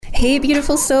Hey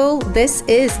beautiful soul, this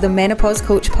is the Menopause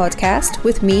Coach podcast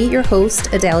with me, your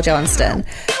host, Adele Johnston.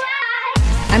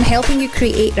 I'm helping you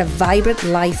create a vibrant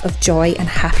life of joy and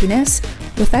happiness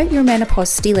without your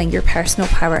menopause stealing your personal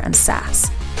power and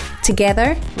sass.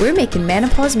 Together, we're making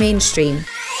menopause mainstream.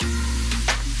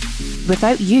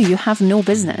 Without you, you have no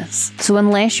business. So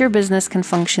unless your business can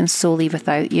function solely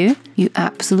without you, you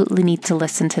absolutely need to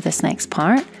listen to this next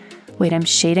part, where I'm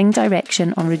sharing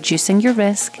direction on reducing your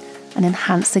risk and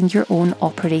enhancing your own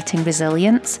operating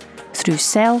resilience through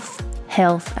self,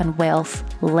 health and wealth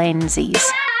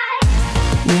lenses.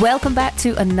 Welcome back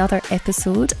to another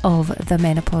episode of the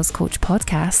Menopause Coach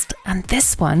podcast, and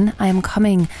this one I am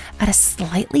coming at a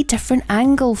slightly different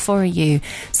angle for you.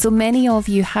 So many of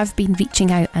you have been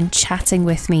reaching out and chatting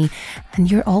with me,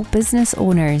 and you're all business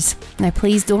owners. Now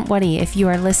please don't worry if you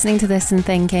are listening to this and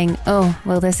thinking, oh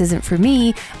well, this isn't for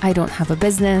me, I don't have a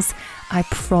business. I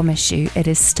promise you it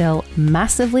is still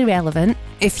massively relevant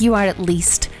if you are at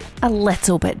least a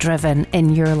little bit driven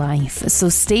in your life. So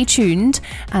stay tuned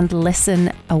and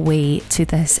listen away to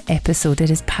this episode. It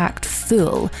is packed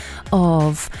full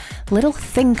of little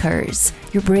thinkers.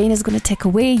 Your brain is going to tick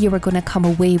away. You are going to come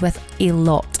away with a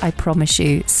lot, I promise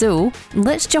you. So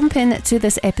let's jump into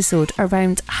this episode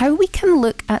around how we can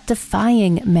look at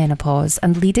defying menopause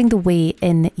and leading the way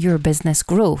in your business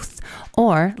growth.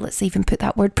 Or let's even put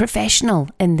that word professional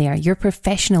in there, your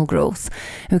professional growth.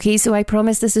 Okay, so I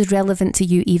promise this is relevant to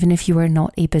you even if you are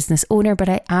not a business owner, but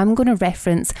I am going to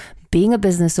reference being a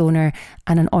business owner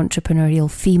and an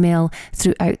entrepreneurial female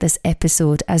throughout this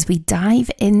episode as we dive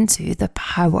into the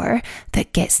power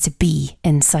that gets to be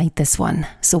inside this one.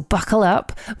 So buckle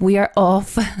up, we are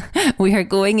off, we are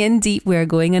going in deep, we are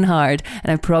going in hard,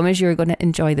 and I promise you're going to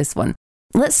enjoy this one.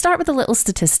 Let's start with a little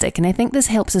statistic, and I think this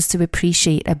helps us to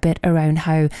appreciate a bit around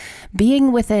how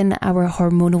being within our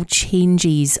hormonal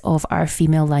changes of our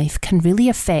female life can really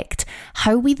affect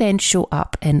how we then show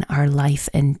up in our life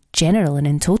in general and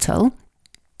in total.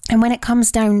 And when it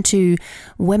comes down to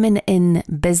women in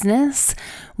business,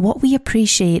 what we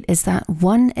appreciate is that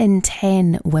 1 in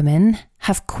 10 women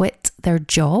have quit their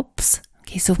jobs.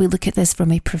 Okay, so we look at this from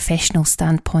a professional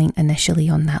standpoint initially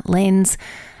on that lens,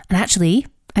 and actually,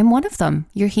 I'm one of them.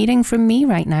 You're hearing from me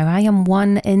right now. I am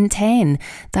 1 in 10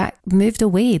 that moved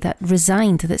away, that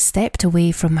resigned, that stepped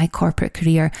away from my corporate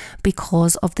career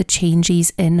because of the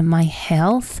changes in my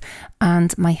health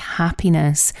and my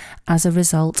happiness as a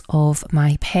result of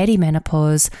my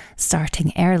perimenopause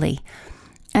starting early.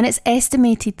 And it's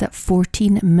estimated that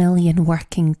 14 million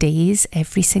working days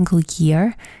every single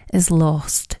year is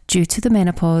lost due to the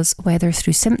menopause, whether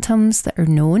through symptoms that are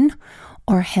known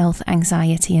or health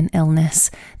anxiety and illness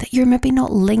that you're maybe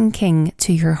not linking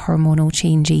to your hormonal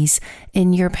changes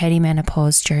in your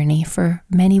perimenopause journey for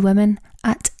many women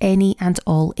at any and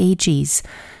all ages.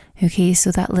 Okay,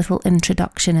 so that little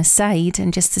introduction aside,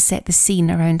 and just to set the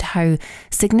scene around how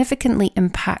significantly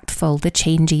impactful the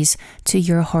changes to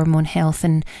your hormone health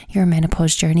and your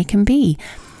menopause journey can be.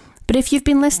 But if you've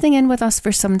been listening in with us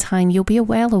for some time, you'll be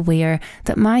well aware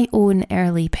that my own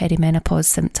early perimenopause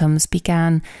symptoms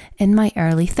began in my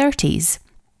early 30s.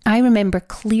 I remember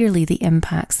clearly the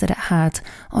impacts that it had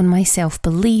on my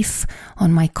self-belief,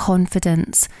 on my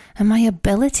confidence, and my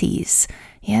abilities.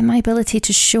 Yeah, my ability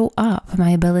to show up, my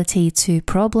ability to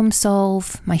problem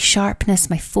solve, my sharpness,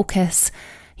 my focus.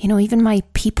 You know, even my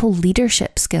people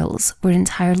leadership skills were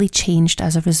entirely changed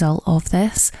as a result of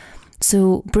this.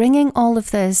 So bringing all of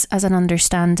this as an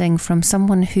understanding from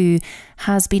someone who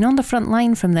has been on the front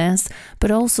line from this,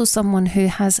 but also someone who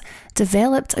has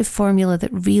developed a formula that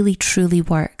really truly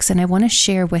works. And I want to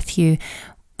share with you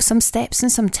some steps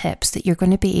and some tips that you're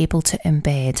going to be able to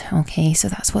embed. Okay, so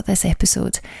that's what this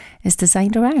episode is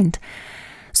designed around.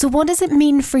 So what does it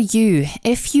mean for you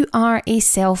if you are a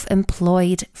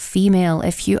self-employed female,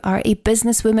 if you are a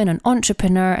businesswoman, an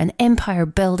entrepreneur, an empire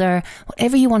builder,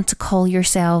 whatever you want to call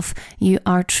yourself, you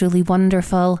are truly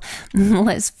wonderful.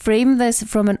 Let's frame this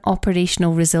from an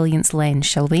operational resilience lens,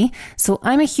 shall we? So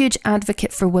I'm a huge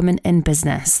advocate for women in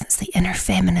business. It's the inner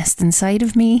feminist inside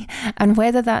of me. And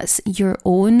whether that's your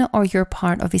own or you're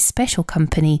part of a special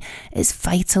company, it's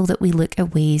vital that we look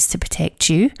at ways to protect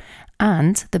you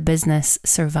and the business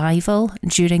survival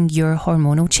during your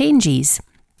hormonal changes.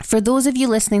 For those of you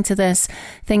listening to this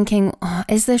thinking, oh,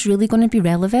 is this really going to be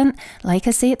relevant? Like I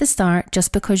say at the start,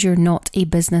 just because you're not a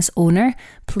business owner,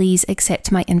 please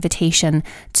accept my invitation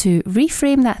to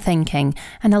reframe that thinking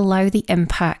and allow the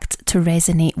impact to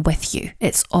resonate with you.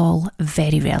 It's all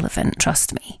very relevant,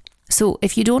 trust me. So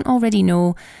if you don't already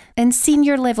know, in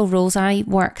senior level roles, I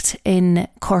worked in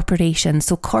corporations,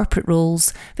 so corporate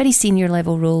roles, very senior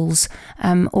level roles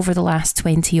over the last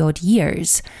 20 odd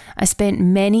years. I spent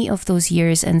many of those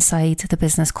years inside the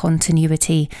business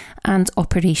continuity and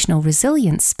operational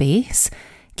resilience space,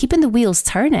 keeping the wheels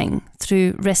turning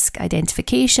through risk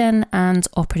identification and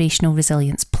operational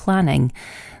resilience planning.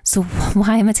 So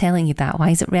why am I telling you that? Why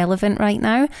is it relevant right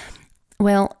now?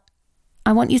 Well,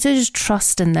 I want you to just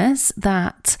trust in this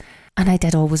that, and I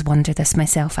did always wonder this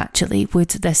myself actually, would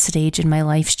this stage in my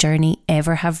life's journey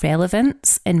ever have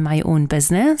relevance in my own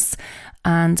business?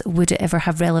 And would it ever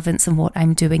have relevance in what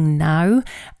I'm doing now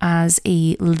as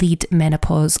a lead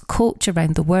menopause coach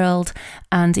around the world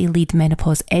and a lead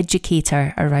menopause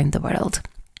educator around the world?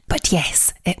 But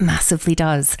yes, it massively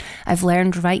does. I've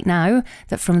learned right now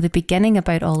that from the beginning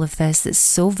about all of this, it's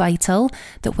so vital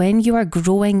that when you are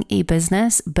growing a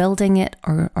business, building it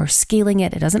or scaling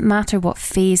it, it doesn't matter what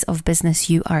phase of business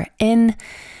you are in,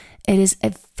 it is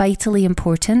vitally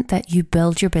important that you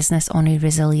build your business on a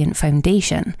resilient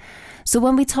foundation. So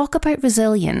when we talk about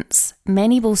resilience,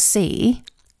 many will say,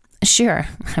 sure,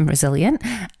 I'm resilient.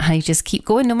 I just keep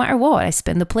going no matter what. I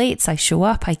spin the plates, I show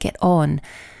up, I get on.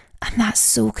 And that's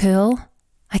so cool.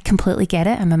 I completely get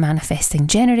it. I'm a manifesting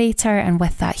generator, and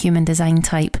with that human design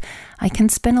type, I can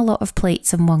spin a lot of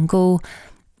plates in one go.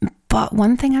 But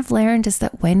one thing I've learned is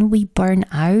that when we burn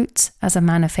out as a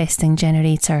manifesting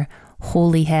generator,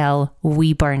 holy hell,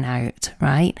 we burn out,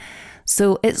 right?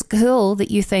 So it's cool that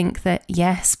you think that,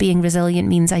 yes, being resilient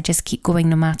means I just keep going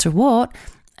no matter what.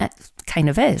 It kind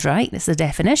of is, right? It's the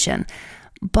definition.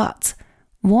 But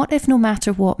what if no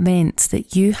matter what meant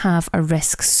that you have a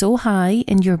risk so high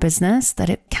in your business that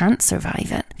it can't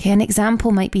survive it? Okay, an example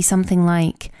might be something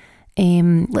like,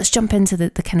 let's jump into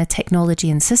the kind of technology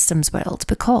and systems world,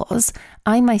 because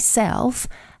I myself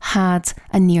had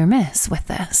a near miss with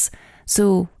this.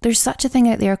 So there's such a thing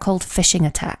out there called phishing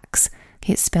attacks.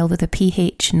 Okay, it's spelled with a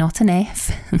PH, not an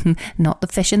F, not the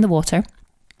fish in the water.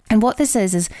 And what this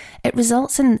is it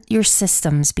results in your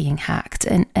systems being hacked,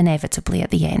 and inevitably at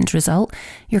the end result,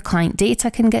 your client data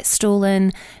can get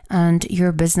stolen and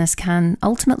your business can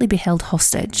ultimately be held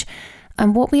hostage.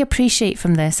 And what we appreciate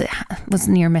from this, it was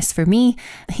near miss for me,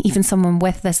 even someone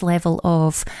with this level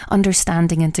of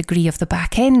understanding and degree of the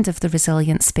back end of the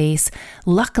resilient space.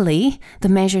 Luckily, the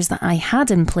measures that I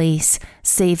had in place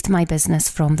saved my business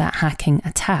from that hacking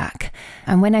attack.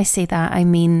 And when I say that, I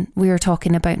mean, we are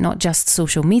talking about not just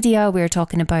social media, we're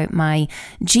talking about my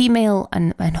Gmail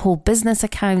and whole business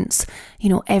accounts. You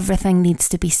know, everything needs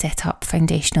to be set up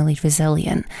foundationally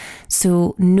resilient.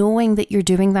 So knowing that you're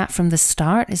doing that from the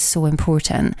start is so important.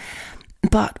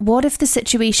 But what if the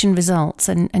situation results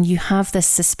and you have this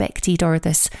suspected or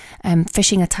this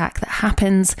phishing attack that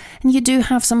happens and you do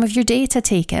have some of your data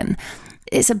taken?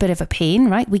 It's a bit of a pain,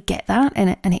 right? We get that,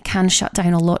 and it can shut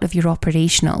down a lot of your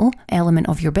operational element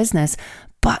of your business.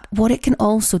 But what it can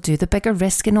also do, the bigger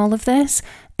risk in all of this,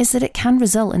 is that it can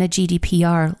result in a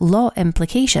GDPR law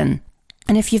implication.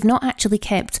 And if you've not actually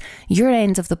kept your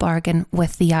end of the bargain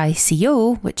with the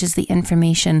ICO, which is the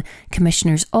Information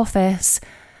Commissioner's Office,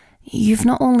 you've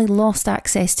not only lost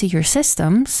access to your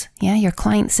systems, your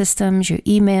client systems, your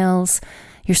emails,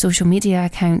 your social media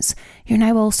accounts, you're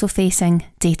now also facing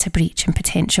data breach and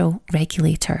potential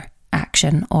regulator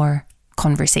action or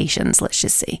conversations, let's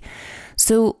just say.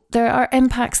 So there are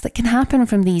impacts that can happen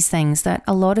from these things that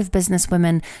a lot of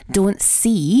businesswomen don't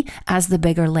see as the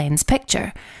bigger lens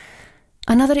picture.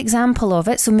 Another example of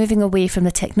it, so moving away from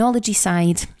the technology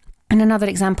side, and another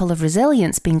example of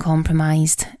resilience being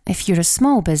compromised, if you're a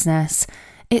small business,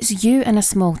 it's you and a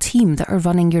small team that are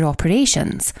running your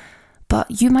operations,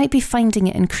 but you might be finding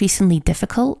it increasingly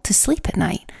difficult to sleep at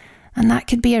night. And that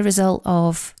could be a result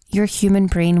of your human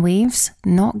brainwaves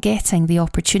not getting the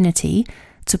opportunity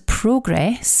to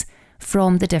progress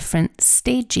from the different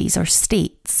stages or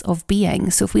states of being.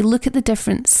 So if we look at the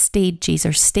different stages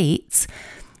or states,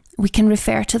 we can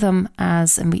refer to them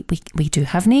as, and we do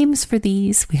have names for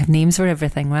these, we have names for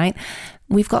everything, right?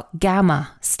 We've got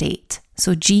gamma state,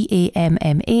 so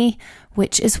GAMMA,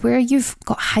 which is where you've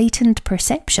got heightened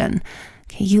perception.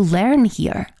 Okay, you learn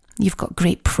here. You've got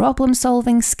great problem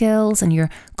solving skills and your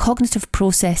cognitive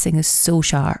processing is so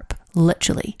sharp,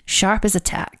 literally sharp as a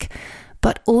tack.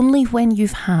 But only when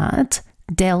you've had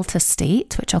delta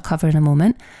state, which I'll cover in a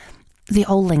moment, they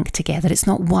all link together. It's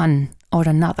not one or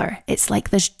another. It's like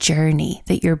this journey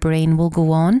that your brain will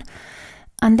go on.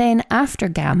 And then after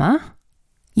gamma,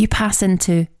 you pass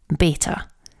into beta.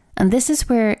 And this is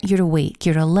where you're awake,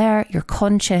 you're alert, you're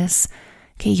conscious,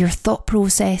 okay, you're thought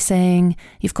processing,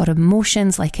 you've got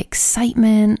emotions like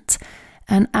excitement.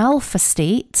 And alpha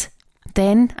state,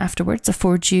 then afterwards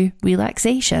affords you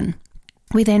relaxation.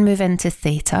 We then move into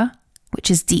theta,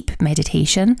 which is deep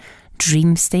meditation,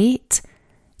 dream state.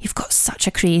 You've got such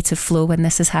a creative flow when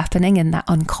this is happening in that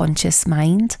unconscious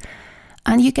mind,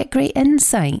 and you get great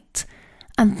insight.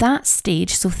 And that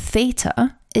stage, so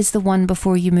theta, is the one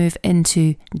before you move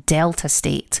into delta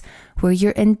state, where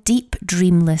you're in deep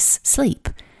dreamless sleep.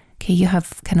 Okay, you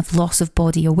have kind of loss of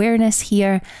body awareness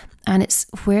here, and it's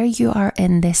where you are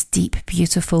in this deep,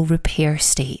 beautiful repair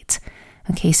state.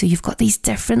 Okay, so you've got these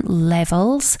different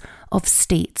levels of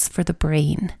states for the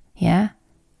brain. Yeah,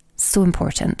 so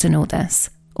important to know this.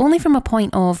 Only from a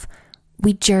point of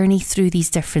we journey through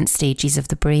these different stages of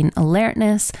the brain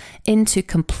alertness into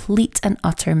complete and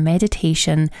utter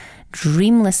meditation,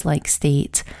 dreamless-like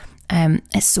state.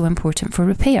 Is so important for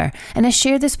repair. And I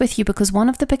share this with you because one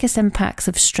of the biggest impacts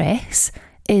of stress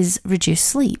is reduced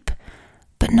sleep,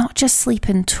 but not just sleep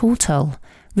in total,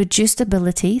 reduced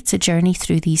ability to journey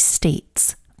through these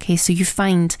states. Okay, so you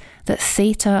find that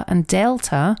theta and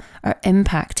delta are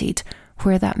impacted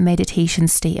where that meditation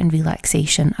state and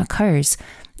relaxation occurs.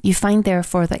 You find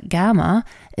therefore that gamma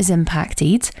is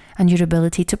impacted and your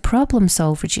ability to problem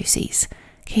solve reduces.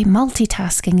 Okay,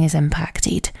 multitasking is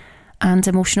impacted and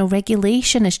emotional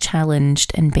regulation is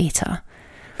challenged in beta.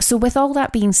 So with all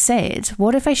that being said,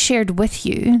 what if I shared with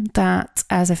you that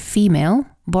as a female,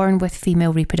 born with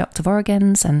female reproductive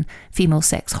organs and female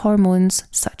sex hormones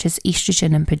such as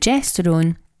estrogen and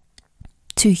progesterone,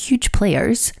 two huge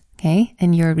players, okay,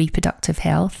 in your reproductive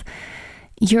health,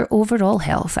 your overall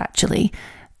health actually,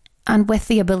 and with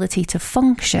the ability to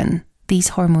function, these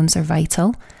hormones are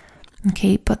vital,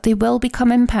 okay, but they will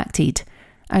become impacted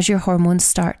as your hormones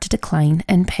start to decline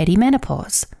in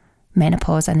perimenopause,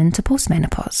 menopause and into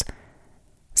postmenopause.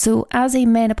 So as a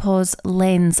menopause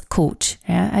lens coach,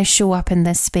 I show up in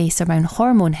this space around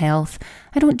hormone health.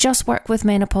 I don't just work with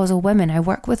menopausal women, I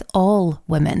work with all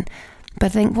women. But I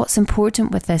think what's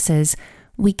important with this is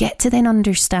we get to then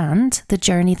understand the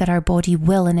journey that our body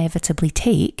will inevitably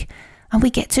take, and we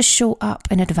get to show up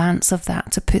in advance of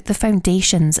that to put the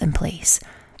foundations in place.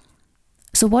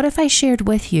 So what if I shared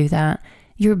with you that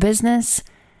your business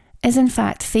is in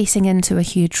fact facing into a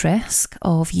huge risk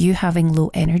of you having low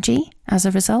energy as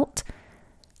a result,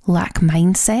 lack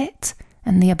mindset,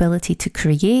 and the ability to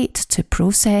create, to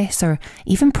process, or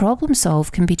even problem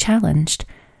solve can be challenged.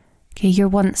 Okay, your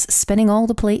once spinning all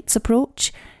the plates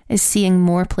approach is seeing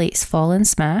more plates fall and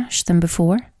smash than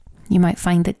before. You might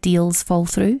find that deals fall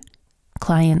through,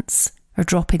 clients are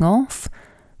dropping off,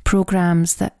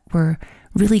 programs that were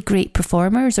really great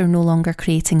performers are no longer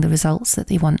creating the results that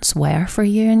they once were for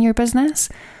you in your business.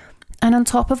 And on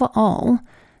top of it all,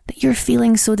 that you're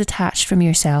feeling so detached from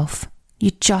yourself.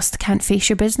 You just can't face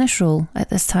your business role at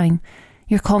this time.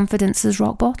 Your confidence is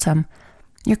rock bottom.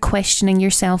 You're questioning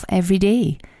yourself every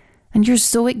day. And you're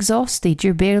so exhausted,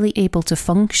 you're barely able to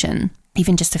function,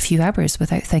 even just a few hours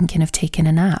without thinking of taking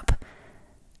a nap.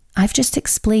 I've just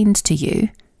explained to you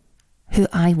who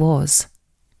I was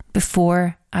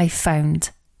before I found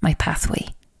my pathway.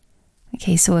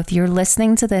 Okay, so if you're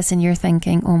listening to this and you're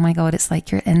thinking, oh my God, it's like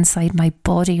you're inside my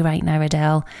body right now,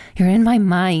 Adele, you're in my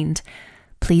mind,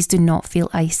 please do not feel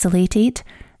isolated.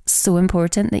 So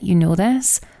important that you know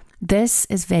this. This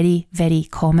is very, very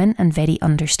common and very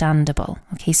understandable.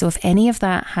 Okay, so if any of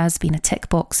that has been a tick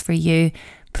box for you,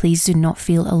 please do not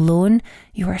feel alone.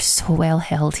 You are so well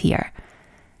held here.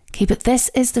 Okay, but this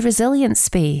is the resilience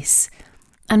space.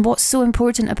 And what's so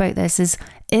important about this is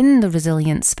in the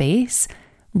resilience space,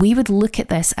 we would look at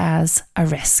this as a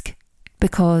risk,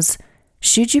 because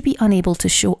should you be unable to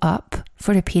show up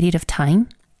for a period of time,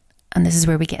 and this is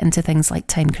where we get into things like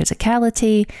time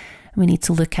criticality, we need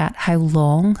to look at how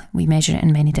long, we measure it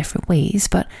in many different ways,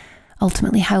 but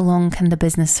ultimately how long can the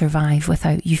business survive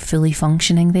without you fully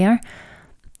functioning there?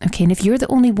 Okay, and if you're the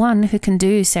only one who can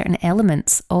do certain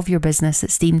elements of your business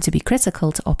that's deemed to be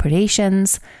critical to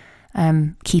operations,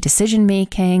 key decision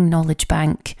making, knowledge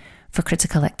bank for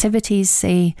critical activities,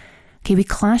 say, okay, we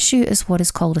class you as what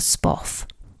is called a SPOF,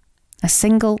 a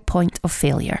single point of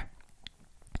failure.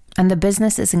 And the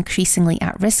business is increasingly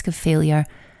at risk of failure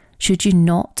should you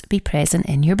not be present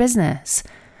in your business.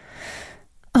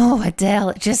 Oh, Adele,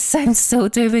 it just sounds so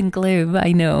doom and gloom,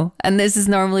 I know. And this is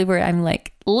normally where I'm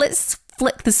like, let's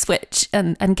flick the switch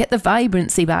and get the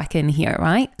vibrancy back in here,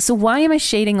 right? So why am I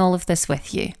sharing all of this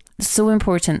with you? It's so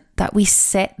important that we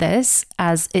set this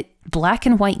as it black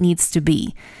and white needs to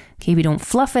be. Okay, we don't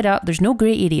fluff it up. There's no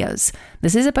grey areas.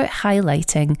 This is about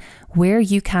highlighting where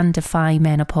you can defy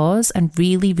menopause and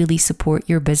really, really support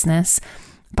your business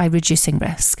by reducing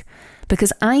risk.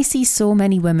 because I see so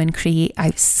many women create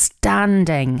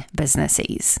outstanding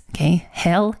businesses. Okay,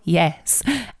 hell yes,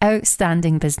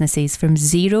 outstanding businesses from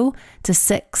 0 to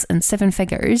 6 and 7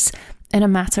 figures in a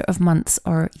matter of months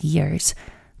or years.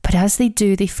 But as they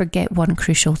do, they forget one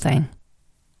crucial thing.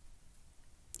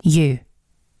 You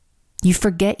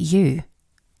forget you.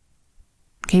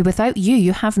 Okay, without you,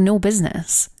 you have no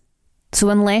business. So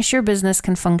unless your business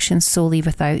can function solely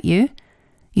without you,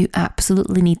 you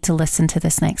absolutely need to listen to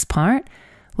this next part,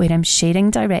 where I'm sharing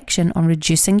direction on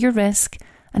reducing your risk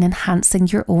and enhancing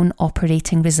your own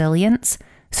operating resilience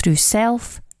through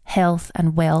self, health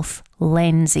and wealth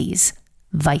lenses.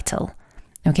 Vital.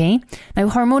 Okay? Now,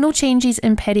 hormonal changes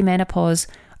in perimenopause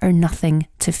are nothing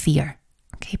to fear.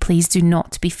 Okay, please do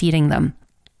not be fearing them.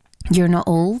 You're not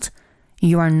old,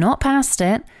 you are not past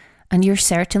it, and you're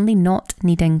certainly not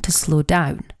needing to slow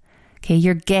down. Okay,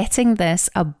 you're getting this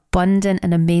abundant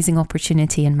and amazing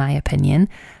opportunity, in my opinion,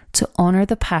 to honour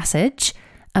the passage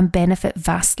and benefit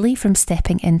vastly from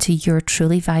stepping into your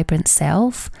truly vibrant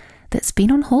self that's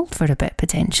been on hold for a bit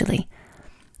potentially.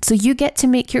 So you get to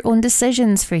make your own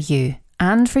decisions for you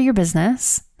and for your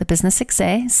business, the business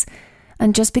success.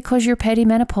 And just because you're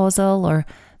perimenopausal or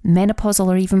menopausal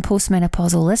or even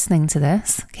postmenopausal listening to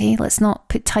this, okay, let's not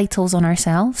put titles on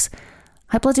ourselves.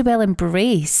 I bloody well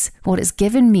embrace what it's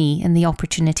given me in the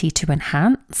opportunity to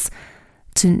enhance,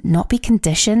 to not be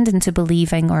conditioned into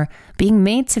believing or being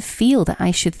made to feel that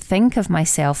I should think of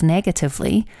myself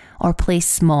negatively or play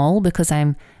small because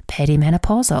I'm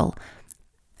perimenopausal.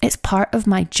 It's part of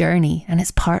my journey and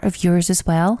it's part of yours as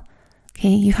well. Okay,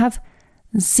 you have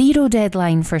zero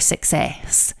deadline for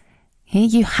success. Okay,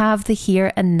 you have the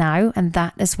here and now, and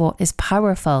that is what is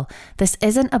powerful. This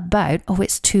isn't about, oh,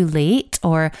 it's too late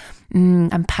or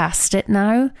I'm past it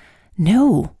now.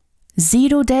 No,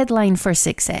 zero deadline for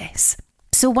success.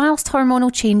 So whilst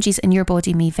hormonal changes in your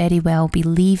body may very well be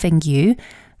leaving you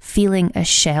feeling a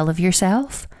shell of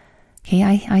yourself, okay,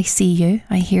 I see you,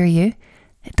 I hear you.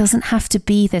 It doesn't have to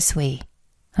be this way.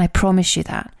 And I promise you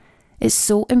that. It's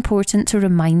so important to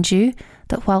remind you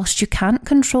that whilst you can't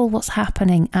control what's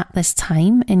happening at this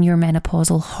time in your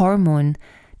menopausal hormone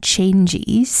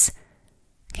changes,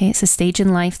 okay, it's a stage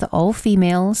in life that all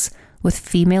females with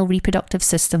female reproductive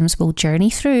systems will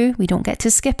journey through. We don't get to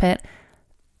skip it.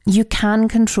 You can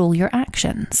control your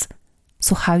actions.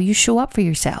 So how you show up for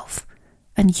yourself,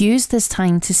 and use this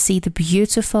time to see the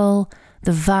beautiful,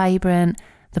 the vibrant,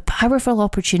 the powerful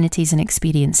opportunities and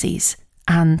experiences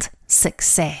and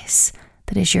success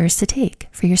that is yours to take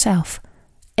for yourself,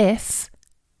 if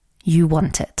you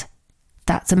want it.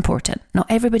 That's important. Not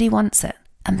everybody wants it,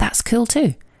 and that's cool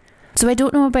too. So I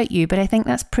don't know about you, but I think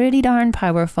that's pretty darn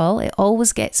powerful. It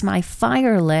always gets my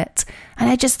fire lit, and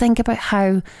I just think about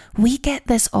how we get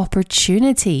this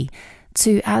opportunity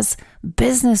to, as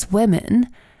business women,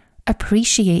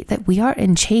 appreciate that we are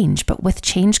in change, but with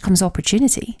change comes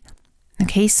opportunity.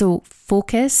 Okay, so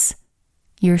focus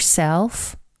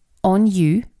yourself on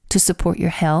you to support your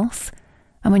health.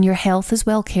 And when your health is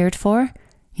well cared for,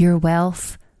 your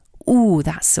wealth,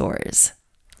 that soars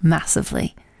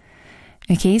massively.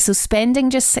 Okay, so spending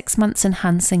just 6 months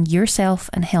enhancing yourself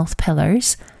and health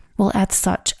pillars will add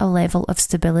such a level of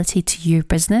stability to your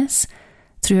business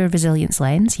through a resilience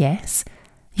lens, yes.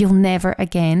 You'll never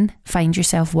again find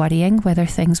yourself worrying whether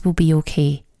things will be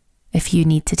okay if you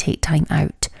need to take time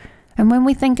out. And when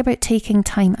we think about taking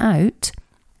time out,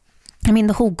 I mean,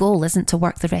 the whole goal isn't to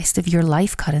work the rest of your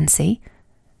life currency.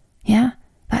 Yeah,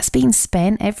 that's being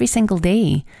spent every single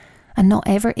day and not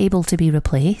ever able to be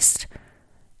replaced.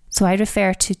 So I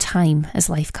refer to time as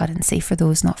life currency for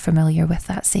those not familiar with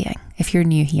that saying. If you're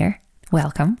new here,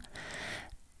 welcome.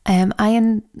 And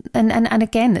again,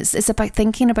 it's about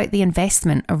thinking about the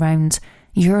investment around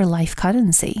your life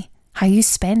currency, how you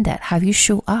spend it, how you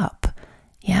show up.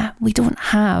 Yeah, we don't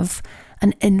have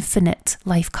an infinite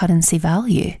life currency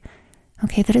value.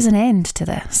 Okay, there is an end to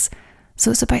this. So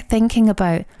it's about thinking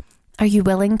about, are you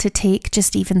willing to take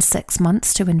just even 6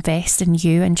 months to invest in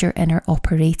you and your inner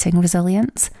operating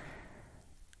resilience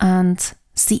and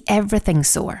see everything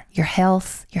soar? Your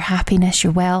health, your happiness,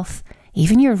 your wealth,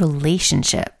 even your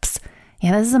relationships.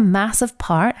 Yeah, this is a massive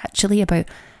part actually about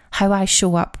how I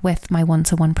show up with my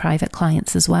one-to-one private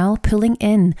clients as well, pulling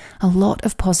in a lot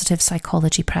of positive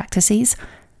psychology practices.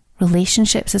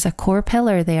 Relationships is a core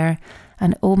pillar there,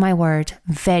 and oh my word,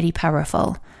 very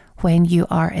powerful when you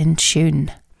are in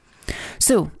tune.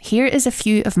 So here is a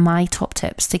few of my top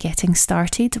tips to getting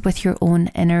started with your own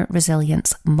inner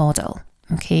resilience model.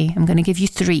 Okay, I'm going to give you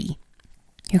 3.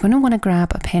 You're going to want to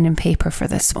grab a pen and paper for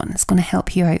this one. It's going to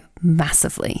help you out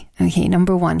massively. Okay,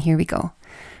 number 1, here we go.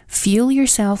 Fuel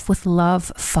yourself with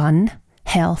love, fun,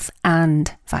 health,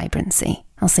 and vibrancy.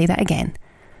 I'll say that again.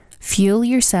 Fuel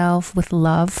yourself with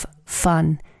love,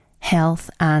 fun, health,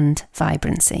 and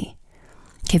vibrancy.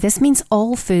 Okay, this means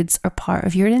all foods are part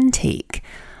of your intake,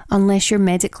 unless you're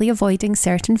medically avoiding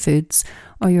certain foods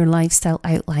or your lifestyle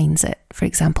outlines it. For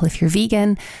example, if you're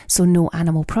vegan, so no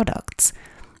animal products.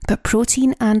 But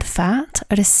protein and fat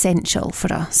are essential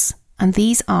for us, and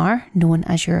these are known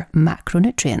as your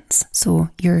macronutrients, so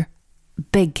your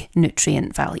big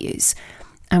nutrient values.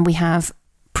 And we have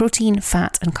protein,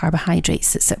 fat, and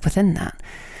carbohydrates that sit within that.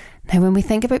 Now, when we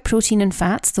think about protein and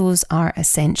fats, those are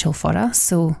essential for us,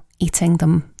 so eating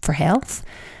them for health.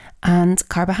 And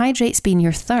carbohydrates being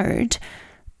your third,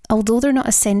 although they're not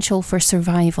essential for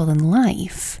survival in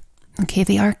life, okay,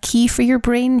 they are key for your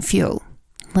brain fuel.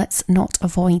 Let's not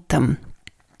avoid them.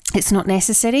 It's not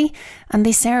necessary, and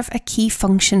they serve a key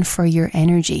function for your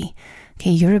energy.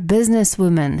 Okay, you're a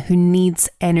businesswoman who needs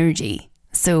energy,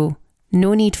 so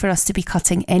no need for us to be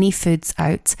cutting any foods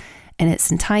out in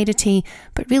its entirety,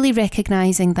 but really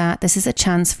recognising that this is a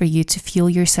chance for you to fuel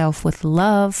yourself with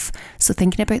love. So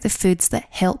thinking about the foods that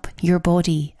help your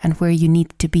body and where you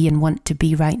need to be and want to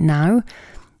be right now.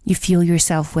 You fuel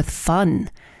yourself with fun.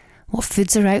 What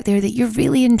foods are out there that you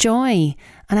really enjoy?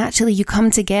 And actually you come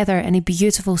together in a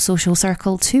beautiful social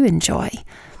circle to enjoy.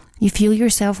 You fuel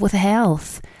yourself with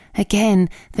health. Again,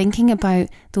 thinking about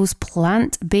those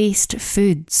plant-based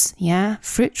foods,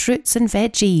 fruits and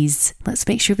veggies. Let's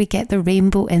make sure we get the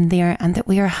rainbow in there and that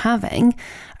we are having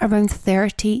around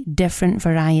 30 different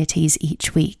varieties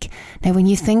each week. Now, when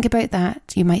you think about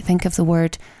that, you might think of the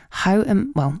word, how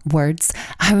am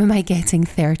I getting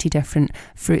 30 different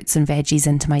fruits and veggies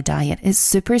into my diet? It's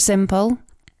super simple.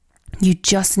 You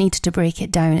just need to break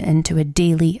it down into a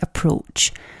daily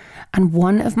approach. And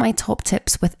one of my top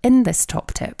tips within this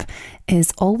top tip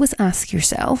is always ask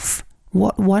yourself,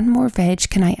 what one more veg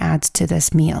can I add to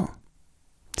this meal?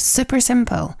 Super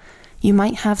simple. You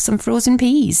might have some frozen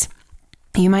peas.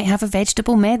 You might have a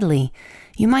vegetable medley.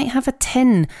 You might have a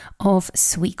tin of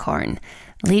sweet corn.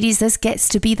 Ladies, this gets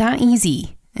to be that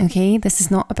easy. Okay, this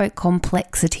is not about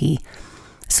complexity.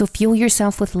 So fuel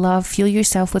yourself with love, fuel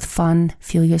yourself with fun,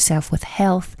 fuel yourself with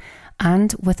health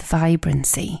and with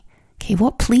vibrancy. Okay,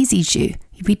 what pleases you?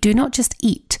 We do not just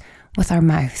eat with our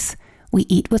mouth. We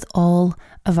eat with all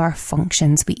of our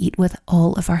functions. We eat with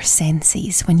all of our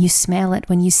senses. When you smell it,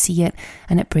 when you see it,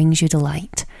 and it brings you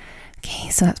delight.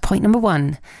 Okay, so that's point number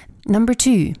 1. Number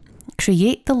 2,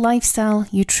 create the lifestyle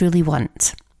you truly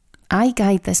want. I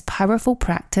guide this powerful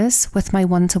practice with my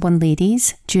one-to-one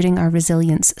ladies during our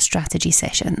resilience strategy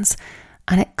sessions,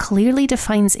 and it clearly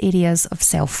defines areas of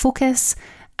self-focus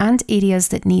and areas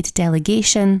that need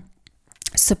delegation,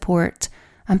 support,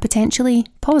 and potentially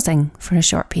pausing for a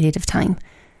short period of time.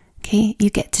 Okay, you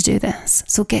get to do this.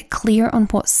 So get clear on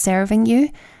what's serving you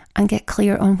and get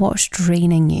clear on what's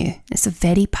draining you. It's a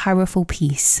very powerful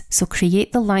piece. So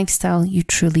create the lifestyle you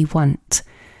truly want.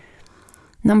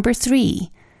 Number 3,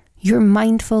 your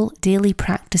mindful daily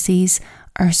practices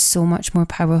are so much more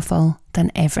powerful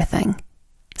than everything.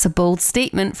 It's a bold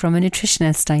statement from a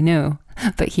nutritionist, I know,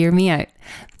 but hear me out.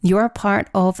 You're part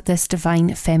of this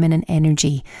divine feminine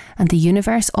energy, and the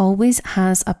universe always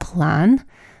has a plan,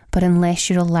 but unless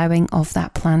you're allowing of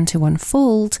that plan to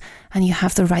unfold and you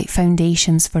have the right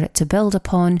foundations for it to build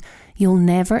upon, you'll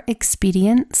never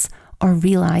experience or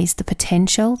realise the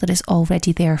potential that is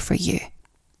already there for you.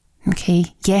 Okay,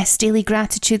 yes, daily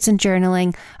gratitudes and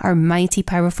journaling are mighty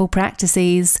powerful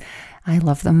practices. I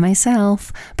love them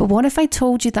myself. But what if I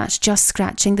told you that's just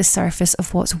scratching the surface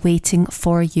of what's waiting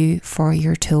for you for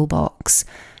your toolbox?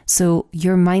 So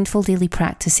your mindful daily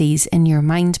practices in your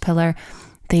mind pillar,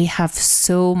 they have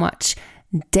so much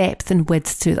depth and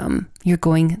width to them. You're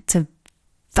going to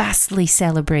vastly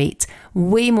celebrate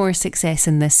way more success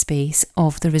in this space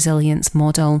of the resilience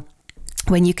model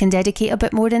when you can dedicate a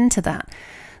bit more into that.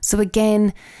 So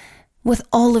again, with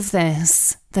all of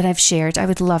this that I've shared, I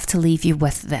would love to leave you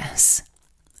with this.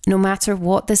 No matter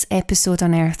what this episode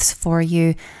unearths for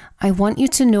you, I want you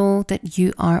to know that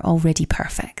you are already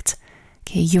perfect.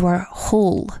 Okay, you are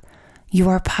whole. You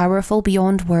are powerful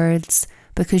beyond words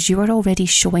because you are already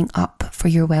showing up for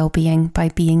your well-being by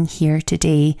being here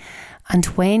today. And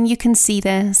when you can see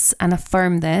this and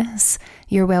affirm this,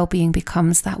 your well-being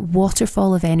becomes that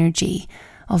waterfall of energy,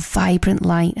 of vibrant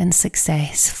light and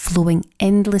success flowing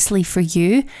endlessly for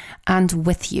you and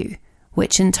with you,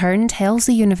 which in turn tells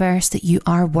the universe that you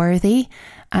are worthy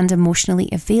and emotionally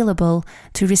available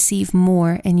to receive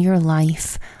more in your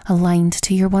life aligned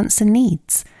to your wants and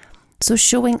needs. So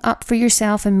showing up for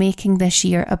yourself and making this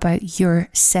year about your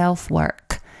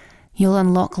self-work, You'll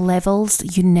unlock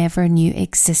levels you never knew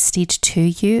existed to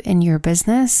you in your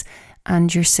business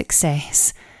and your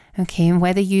success. Okay, and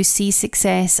whether you see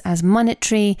success as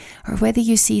monetary or whether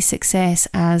you see success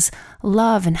as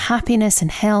love and happiness and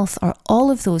health or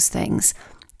all of those things,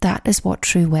 that is what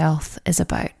true wealth is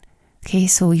about. Okay,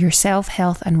 so your self,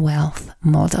 health and wealth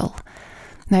model.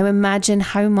 Now imagine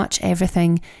how much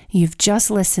everything you've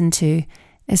just listened to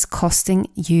is costing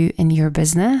you in your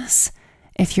business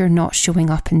if you're not showing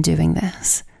up and doing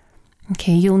this.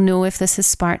 Okay, you'll know if this has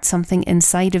sparked something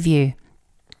inside of you.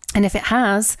 And if it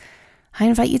has, I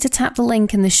invite you to tap the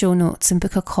link in the show notes and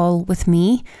book a call with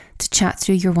me to chat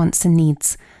through your wants and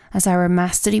needs, as our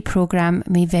mastery program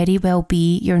may very well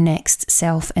be your next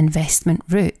self-investment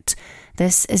route.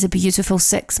 This is a beautiful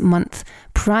 6-month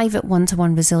private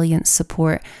one-to-one resilience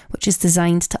support, which is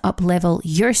designed to up-level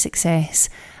your success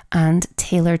and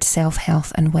tailored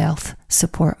self-health and wealth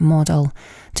support model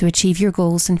to achieve your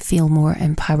goals and feel more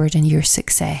empowered in your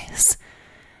success.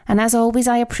 And as always,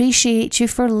 I appreciate you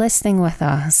for listening with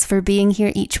us, for being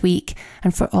here each week,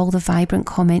 and for all the vibrant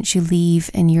comments you leave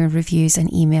in your reviews and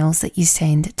emails that you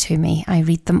send to me. I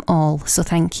read them all, so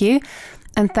thank you.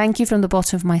 And thank you from the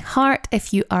bottom of my heart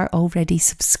if you are already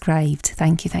subscribed.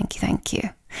 Thank you, thank you, thank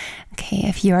you. Okay,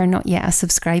 if you are not yet a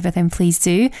subscriber, then please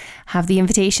do have the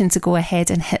invitation to go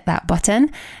ahead and hit that button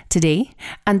today.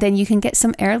 And then you can get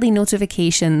some early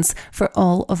notifications for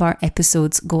all of our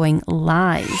episodes going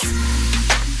live.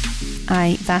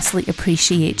 I vastly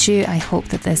appreciate you. I hope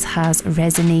that this has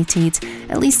resonated,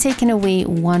 at least taken away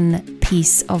one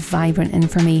piece of vibrant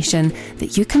information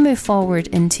that you can move forward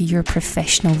into your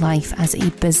professional life as a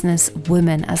business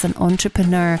woman, as an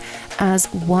entrepreneur, as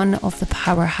one of the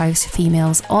powerhouse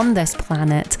females on this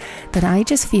planet, that I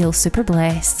just feel super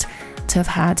blessed to have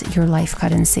had your life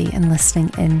currency in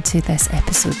listening into this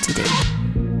episode today.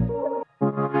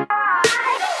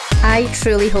 I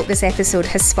truly hope this episode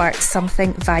has sparked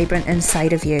something vibrant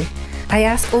inside of you. I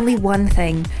ask only one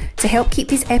thing. To help keep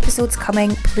these episodes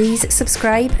coming, please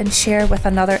subscribe and share with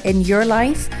another in your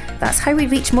life. That's how we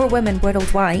reach more women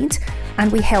worldwide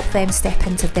and we help them step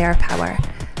into their power.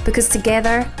 Because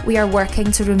together we are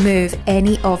working to remove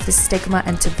any of the stigma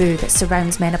and taboo that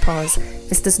surrounds menopause.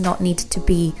 This does not need to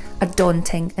be a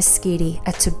daunting, a scary,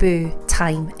 a taboo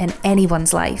time in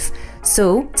anyone's life.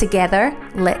 So together,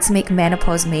 let's make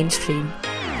menopause mainstream.